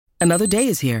Another day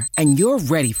is here, and you're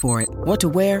ready for it. What to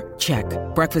wear? Check.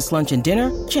 Breakfast, lunch, and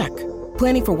dinner? Check.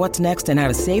 Planning for what's next and how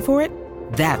to save for it?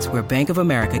 That's where Bank of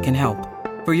America can help.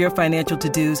 For your financial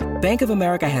to-dos, Bank of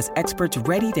America has experts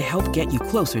ready to help get you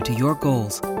closer to your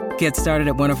goals. Get started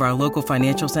at one of our local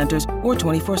financial centers or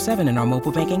 24/7 in our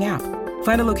mobile banking app.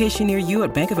 Find a location near you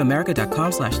at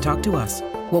bankofamerica.com/talktous.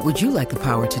 What would you like the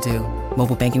power to do?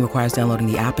 Mobile banking requires downloading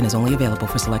the app and is only available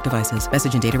for select devices.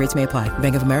 Message and data rates may apply.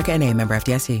 Bank of America N.A., member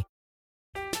FDIC.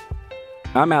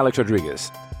 I'm Alex Rodriguez.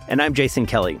 And I'm Jason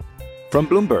Kelly. From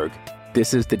Bloomberg,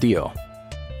 this is The Deal.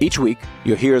 Each week,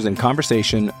 you'll hear us in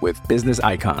conversation with business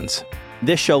icons.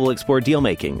 This show will explore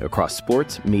deal-making across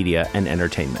sports, media, and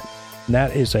entertainment.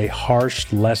 That is a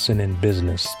harsh lesson in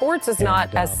business. Sports is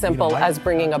not as simple as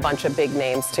bringing a bunch of big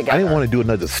names together. I didn't want to do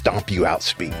another stomp you out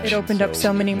speech. It opened up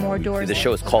so many more doors. The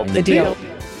show is called The Deal.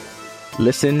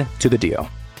 Listen to The Deal.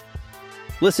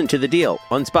 Listen to The Deal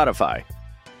on Spotify.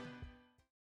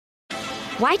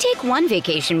 Why take one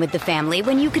vacation with the family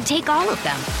when you could take all of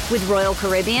them? With Royal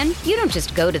Caribbean, you don't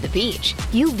just go to the beach.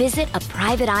 You visit a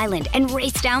private island and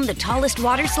race down the tallest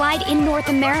water slide in North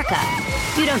America.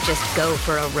 You don't just go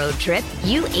for a road trip.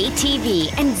 You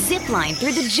ATV and zip line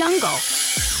through the jungle.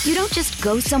 You don't just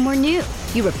go somewhere new.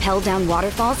 You rappel down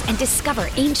waterfalls and discover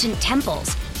ancient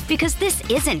temples. Because this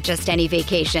isn't just any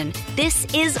vacation. This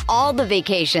is all the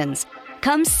vacations.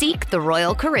 Come seek the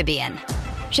Royal Caribbean.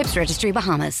 Ships Registry,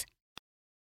 Bahamas.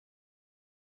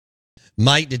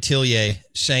 Mike Detillier,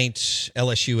 Saints,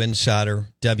 LSU insider,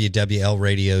 WWL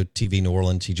Radio, TV New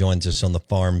Orleans. He joins us on the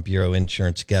Farm Bureau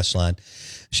Insurance guest line.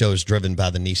 Show is driven by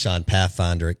the Nissan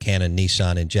Pathfinder at Cannon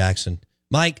Nissan in Jackson.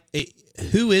 Mike,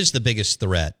 who is the biggest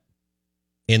threat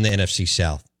in the NFC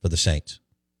South for the Saints?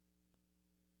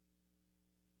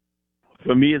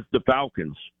 For me, it's the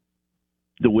Falcons,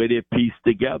 the way they're pieced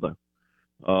together.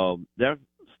 Their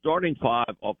starting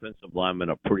five offensive linemen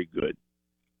are pretty good.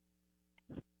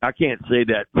 I can't say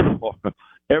that for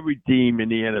every team in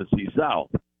the NFC South.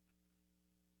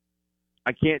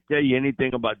 I can't tell you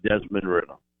anything about Desmond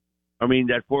Ridder. I mean,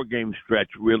 that 4-game stretch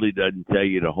really doesn't tell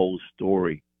you the whole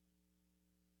story.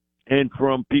 And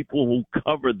from people who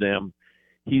cover them,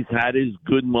 he's had his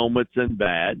good moments and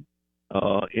bad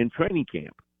in training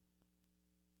camp.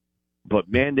 But,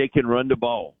 man, they can run the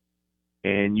ball.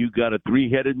 And you got a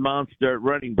 3-headed monster at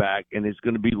running back, and it's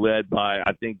going to be led by,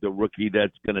 I think, the rookie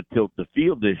that's going to tilt the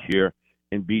field this year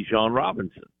in Bijan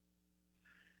Robinson.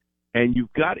 And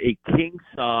you've got a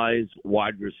king-size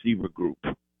wide receiver group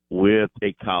with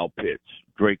a Kyle Pitts,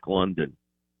 Drake London.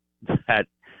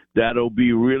 That'll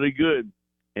be really good,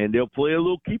 and they'll play a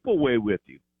little keep away with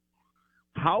you.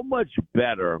 How much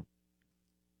better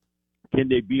can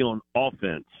they be on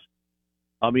offense?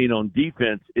 On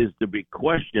defense is the big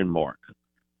question mark.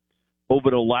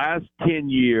 Over the last 10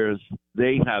 years,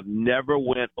 they have never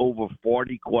went over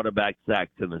 40 quarterback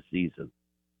sacks in a season.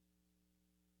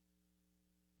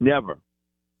 Never.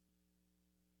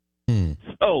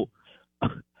 So,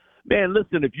 man,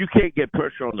 listen, if you can't get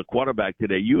pressure on the quarterback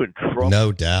today, you're in trouble.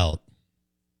 No doubt.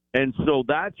 And so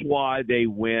that's why they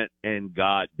went and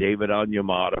got David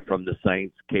Onyemata from the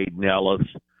Saints, Caden Ellis,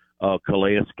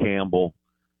 Calais Campbell.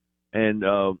 And,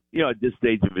 at this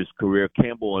stage of his career,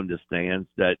 Campbell understands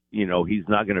that, he's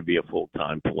not going to be a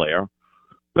full-time player.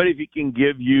 But if he can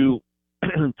give you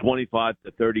 25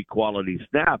 to 30 quality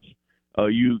snaps,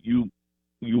 you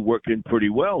working pretty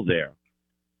well there.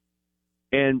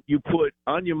 And you put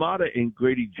Onyemata and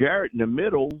Grady Jarrett in the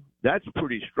middle, that's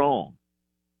pretty strong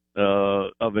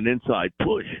of an inside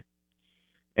push.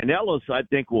 And Ellis, I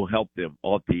think, will help them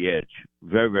off the edge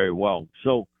very, very well.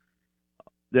 So,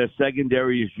 their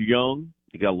secondary is young.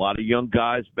 You got a lot of young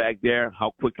guys back there.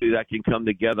 How quickly that can come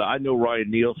together. I know Ryan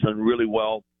Nielsen really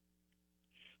well.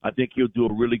 I think he'll do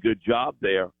a really good job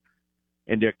there.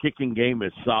 And their kicking game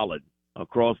is solid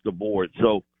across the board.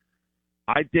 So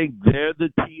I think they're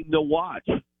the team to watch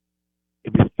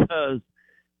because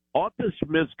Arthur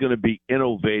Smith's going to be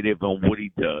innovative on what he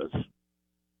does.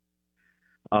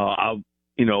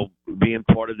 Being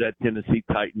part of that Tennessee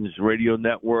Titans radio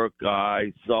network,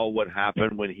 I saw what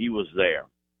happened when he was there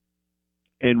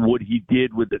and what he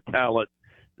did with the talent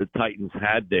the Titans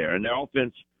had there. And their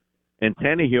offense and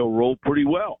Tannehill rolled pretty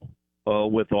well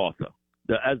with Arthur,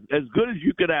 as good as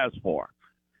you could ask for.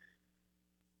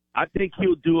 I think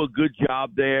he'll do a good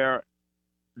job there.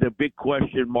 The big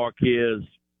question mark is,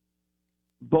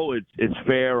 Bo, it's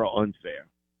fair or unfair?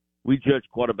 We judge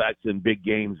quarterbacks in big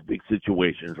games, big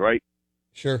situations, right?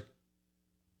 Sure.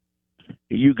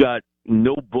 You got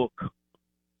no book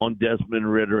on Desmond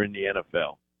Ridder in the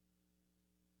NFL.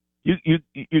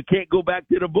 You can't go back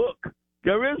to the book.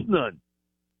 There is none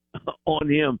on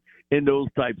him in those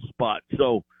type spots.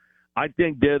 So I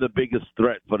think they're the biggest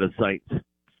threat for the Saints,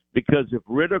 because if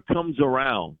Ritter comes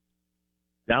around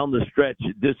down the stretch,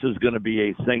 this is going to be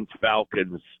a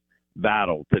Saints-Falcons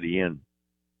battle to the end.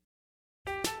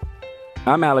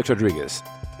 I'm Alex Rodriguez.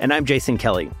 And I'm Jason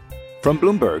Kelly. From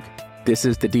Bloomberg, this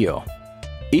is The Deal.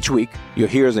 Each week, you'll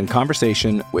hear us in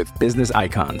conversation with business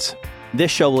icons.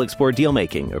 This show will explore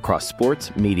deal-making across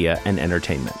sports, media, and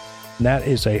entertainment. That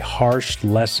is a harsh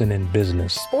lesson in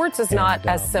business. Sports is not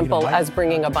as simple as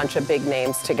bringing a bunch of big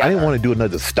names together. I didn't want to do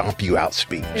another stomp you out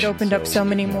speech. It opened up so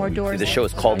many more doors. The show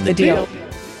is called The Deal.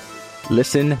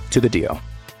 Listen to The Deal.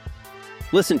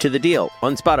 Listen to The Deal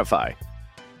on Spotify.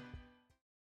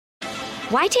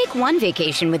 Why take one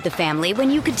vacation with the family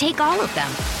when you could take all of them?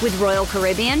 With Royal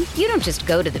Caribbean, you don't just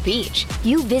go to the beach.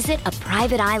 You visit a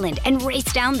private island and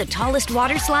race down the tallest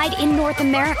water slide in North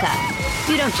America.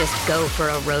 You don't just go for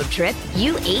a road trip.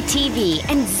 You ATV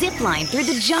and zip line through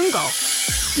the jungle.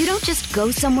 You don't just go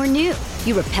somewhere new.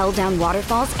 You rappel down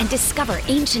waterfalls and discover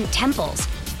ancient temples.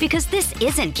 Because this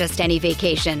isn't just any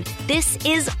vacation. This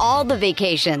is all the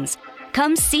vacations.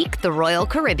 Come seek the Royal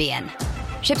Caribbean.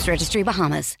 Ships Registry,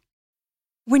 Bahamas.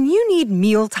 When you need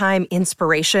mealtime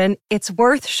inspiration, it's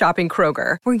worth shopping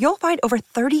Kroger, where you'll find over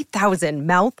 30,000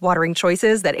 mouth-watering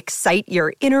choices that excite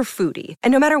your inner foodie.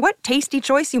 And no matter what tasty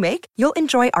choice you make, you'll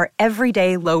enjoy our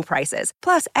everyday low prices,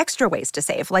 plus extra ways to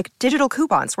save, like digital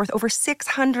coupons worth over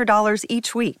 $600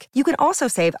 each week. You can also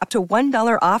save up to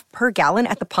 $1 off per gallon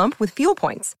at the pump with fuel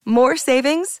points. More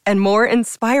savings and more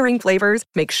inspiring flavors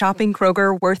make shopping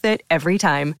Kroger worth it every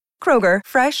time. Kroger,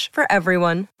 fresh for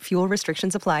everyone. Fuel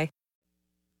restrictions apply.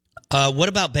 What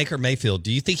about Baker Mayfield?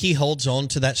 Do you think he holds on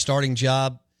to that starting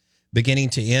job beginning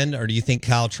to end, or do you think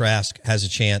Kyle Trask has a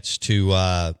chance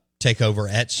to take over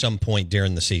at some point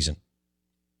during the season?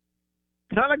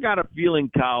 Kind of got a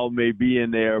feeling Kyle may be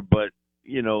in there, but,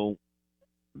 you know,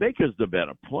 Baker's the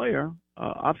better player.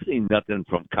 I've seen nothing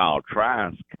from Kyle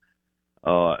Trask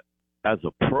as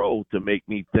a pro to make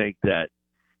me think that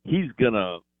he's going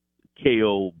to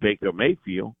KO Baker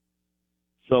Mayfield.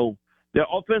 So their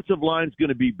offensive line's going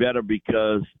to be better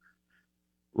because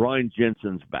Ryan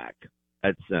Jensen's back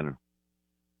at center.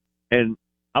 And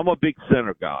I'm a big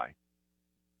center guy,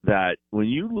 that when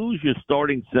you lose your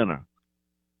starting center,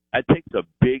 that takes a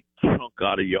big chunk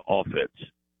out of your offense.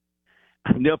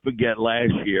 I'll never forget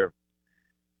last year,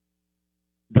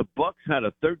 the Bucs had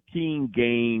a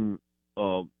 13-game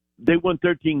they won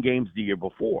 13 games the year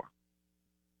before.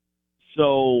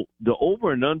 So the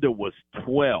over and under was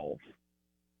 12.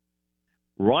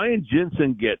 Ryan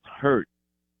Jensen gets hurt,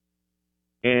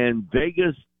 and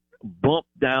Vegas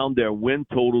bumped down their win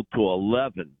total to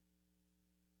 11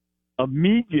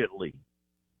 immediately.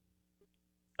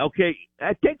 Okay,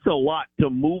 that takes a lot to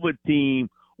move a team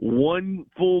one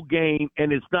full game,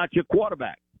 and it's not your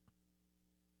quarterback.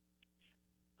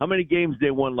 How many games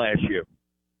they won last year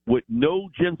with no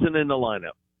Jensen in the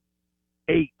lineup?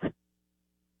 8.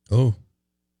 Oh.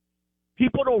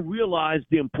 People don't realize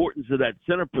the importance of that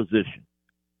center position.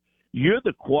 You're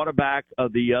the quarterback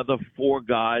of the other 4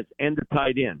 guys and the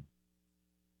tight end.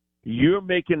 You're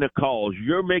making the calls.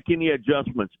 You're making the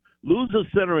adjustments. Lose a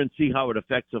center and see how it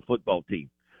affects a football team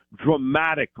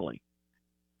dramatically.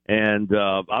 And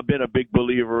I've been a big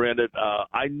believer in it.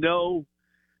 I know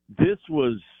this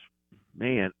was,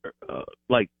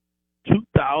 like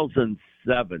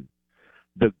 2007,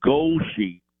 the goal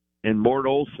sheet, and Mort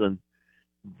Olson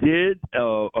did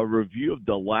a review of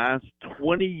the last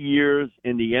 20 years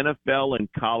in the NFL and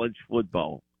college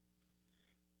football.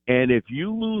 And if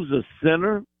you lose a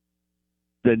center,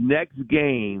 the next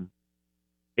game,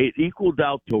 it equals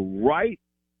out to right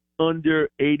under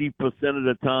 80% of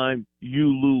the time you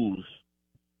lose.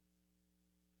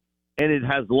 And it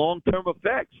has long-term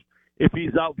effects if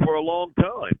he's out for a long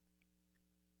time.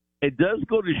 It does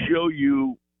go to show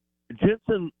you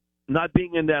Jensen not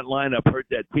being in that lineup hurt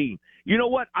that team. You know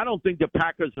what? I don't think the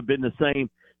Packers have been the same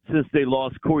since they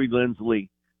lost Corey Linsley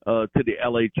to the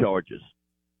L.A. Chargers.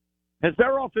 Has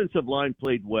their offensive line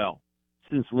played well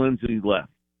since Linsley left?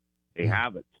 They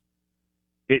haven't.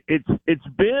 It's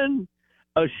been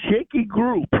a shaky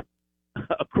group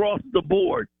across the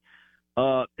board.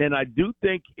 And I do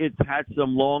think it's had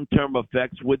some long-term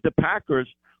effects with the Packers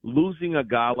losing a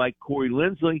guy like Corey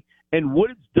Linsley and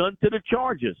what it's done to the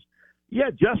Chargers. Yeah,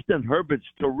 Justin Herbert's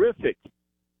terrific.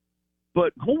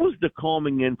 But who was the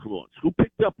calming influence? Who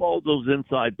picked up all those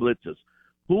inside blitzes?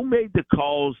 Who made the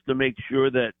calls to make sure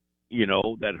that,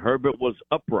 that Herbert was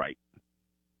upright?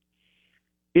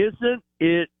 Isn't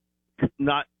it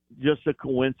not just a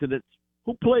coincidence?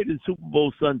 Who played in Super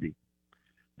Bowl Sunday?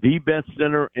 The best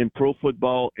center in pro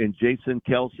football in Jason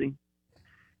Kelce.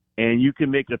 And you can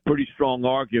make a pretty strong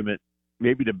argument,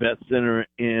 maybe the best center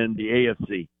in the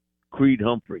AFC, Creed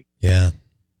Humphrey. Yeah.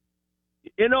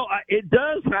 It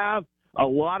does have a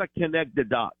lot of connected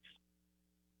dots.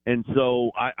 And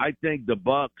so I think the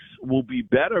Bucs will be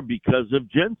better because of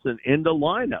Jensen in the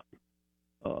lineup,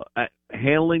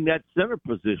 handling that center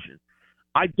position.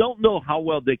 I don't know how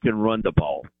well they can run the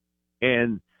ball.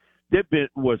 And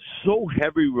was so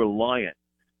heavy reliant.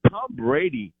 Tom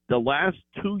Brady, the last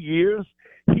 2 years,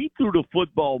 he threw the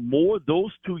football more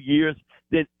those 2 years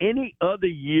than any other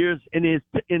years in his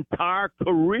entire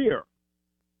career.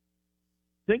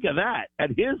 Think of that. At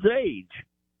his age,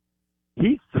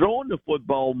 he's thrown the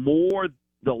football more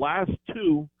the last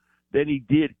two than he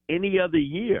did any other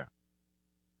year.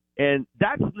 And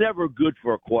that's never good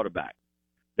for a quarterback,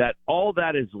 that all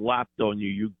that is lapped on you.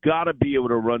 You got to be able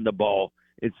to run the ball.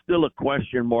 It's still a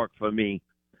question mark for me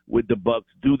with the Bucs.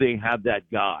 Do they have that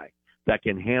guy that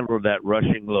can handle that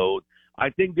rushing load? I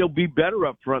think they'll be better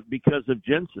up front because of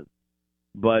Jensen.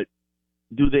 But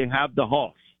do they have the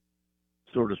horse,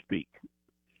 so to speak?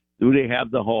 Do they have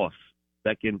the horse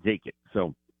that can take it?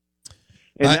 So,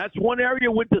 and that's one area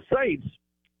with the Saints.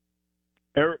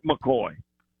 Eric McCoy.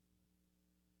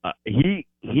 He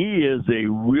is a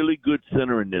really good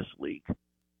center in this league.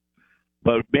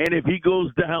 But, man, if he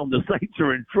goes down, the Saints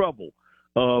are in trouble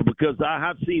because I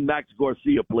have seen Max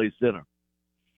Garcia play center.